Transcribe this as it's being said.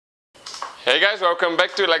Hey guys, welcome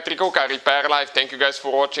back to Electrical Car Repair Live. Thank you guys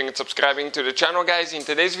for watching and subscribing to the channel, guys. In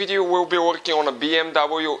today's video we'll be working on a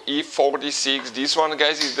BMW E46. This one,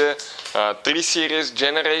 guys, is the 3 Series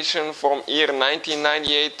generation from year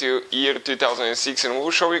 1998 to year 2006, and we'll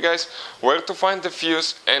show you guys where to find the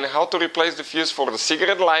fuse and how to replace the fuse for the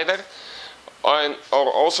cigarette lighter, or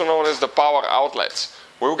also known as the power outlets.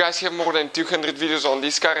 We guys have more than 200 videos on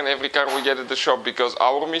this car and every car we get at the shop, because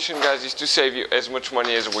our mission, guys, is to save you as much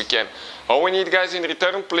money as we can. All we need, guys, in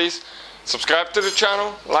return, please subscribe to the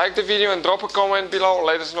channel, like the video, and drop a comment below.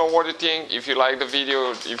 Let us know what you think, if you like the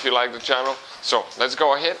video, if you like the channel. So let's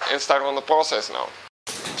go ahead and start on the process now.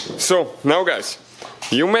 So now, guys,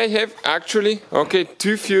 you may have actually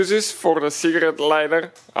two fuses for the cigarette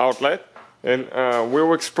lighter outlet, and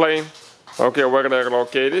we'll explain where they're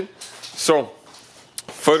located. So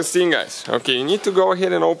first thing, guys, you need to go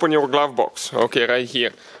ahead and open your glove box, right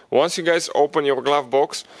here. Once you guys open your glove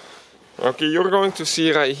box, you're going to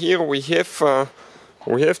see right here we have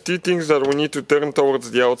two things that we need to turn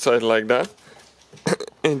towards the outside like that.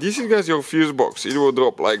 And this is, guys, your fuse box. It will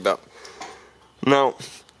drop like that. Now,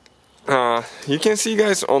 you can see,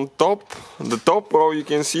 guys, on top, the top row, you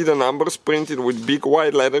can see the numbers printed with big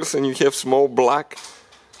white letters, and you have small black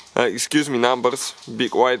numbers,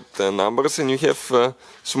 big white numbers, and you have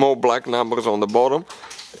small black numbers on the bottom,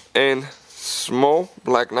 and small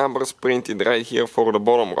black numbers printed right here for the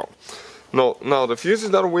bottom row. Now the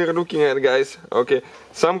fuses that we're looking at, guys,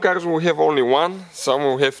 some cars will have only one, some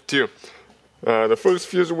will have two. The first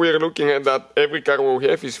fuse we're looking at that every car will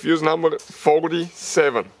have is fuse number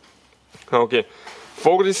 47.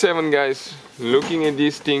 47, guys, looking at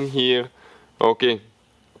this thing here,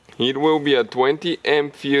 it will be a 20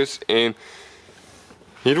 amp fuse, and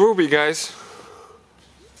it will be, guys,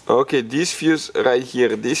 this fuse right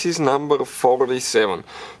here, this is number 47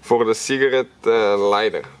 for the cigarette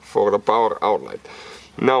lighter, for the power outlet.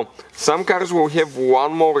 Now, some cars will have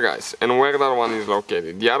one more, guys, and where that one is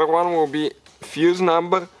located, the other one will be fuse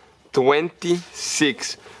number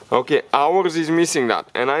 26. Ours is missing that,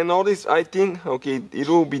 and I noticed, I think, it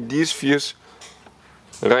will be this fuse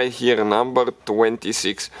right here, number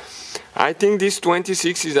 26. I think this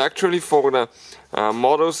 26 is actually for the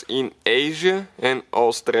models in Asia and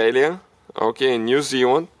Australia, and New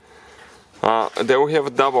Zealand. They will have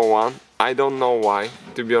a double one. I don't know why,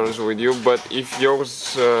 to be honest with you, but if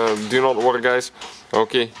yours do not work, guys,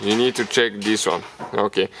 you need to check this one.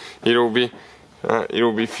 It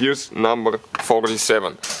will be fuse number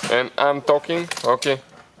 47, and I'm talking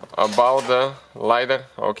about the lighter,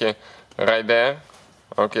 right there.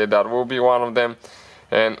 That will be one of them,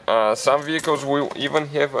 and some vehicles will even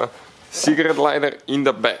have a cigarette lighter in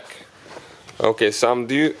the back. Some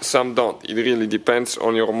do, some don't. It really depends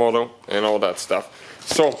on your model and all that stuff.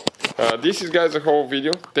 So this is, guys, the whole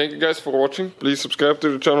video. Thank you guys for watching. Please subscribe to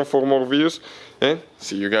the channel for more videos, and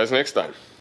see you guys next time.